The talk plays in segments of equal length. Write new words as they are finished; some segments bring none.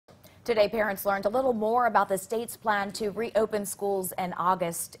Today, parents learned a little more about the state's plan to reopen schools in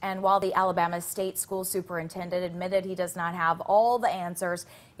August. And while the Alabama State School Superintendent admitted he does not have all the answers,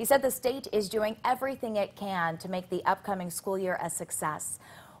 he said the state is doing everything it can to make the upcoming school year a success.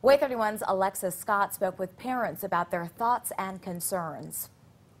 WAAY 31's Alexis Scott spoke with parents about their thoughts and concerns.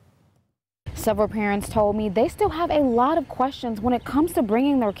 Several parents told me they still have a lot of questions when it comes to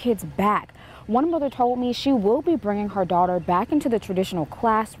bringing their kids back. One mother told me she will be bringing her daughter back into the traditional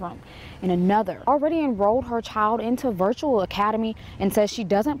classroom, and another already enrolled her child into virtual academy and says she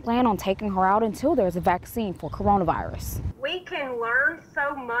doesn't plan on taking her out until there's a vaccine for coronavirus. We can learn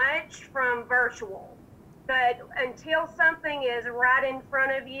so much from virtual, but until something is right in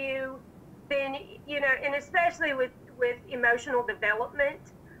front of you, then, and especially with emotional development,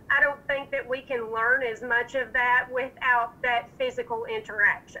 I don't think that we can learn as much of that without that physical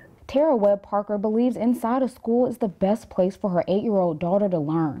interaction. Tara Webb Parker believes inside a school is the best place for her 8-year-old daughter to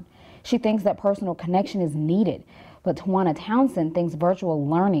learn. She thinks that personal connection is needed, but Tawana Townsend thinks virtual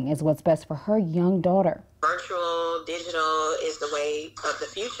learning is what's best for her young daughter. Virtual, digital is the way of the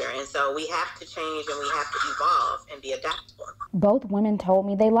future, and so we have to change and we have to evolve and be adaptable. Both women told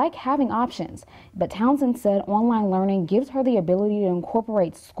me they like having options, but Townsend said online learning gives her the ability to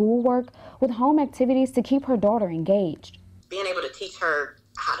incorporate schoolwork with home activities to keep her daughter engaged. Being able to teach her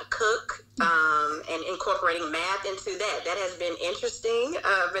how to cook and incorporating math into that has been interesting,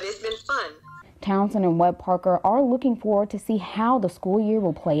 but it's been fun. Townsend and Webb Parker are looking forward to see how the school year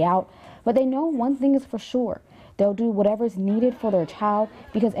will play out, but they know one thing is for sure. They'll do whatever is needed for their child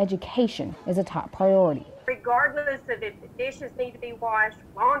because education is a top priority. Regardless of if the dishes need to be washed,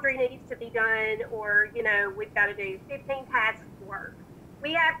 laundry needs to be done, or, we've got to do 15 tasks of work,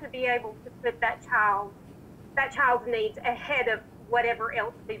 we have to be able to put that child's needs ahead of whatever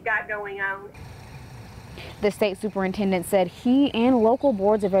else we've got going on. The state superintendent said he and local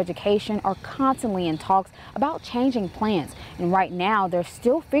boards of education are constantly in talks about changing plans, and right now they're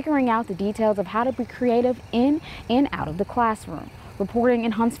still figuring out the details of how to be creative in and out of the classroom. Reporting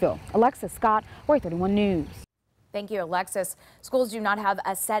in Huntsville, Alexis Scott, WAAY 31 News. Thank you, Alexis. Schools do not have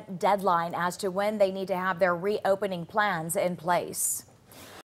a set deadline as to when they need to have their reopening plans in place.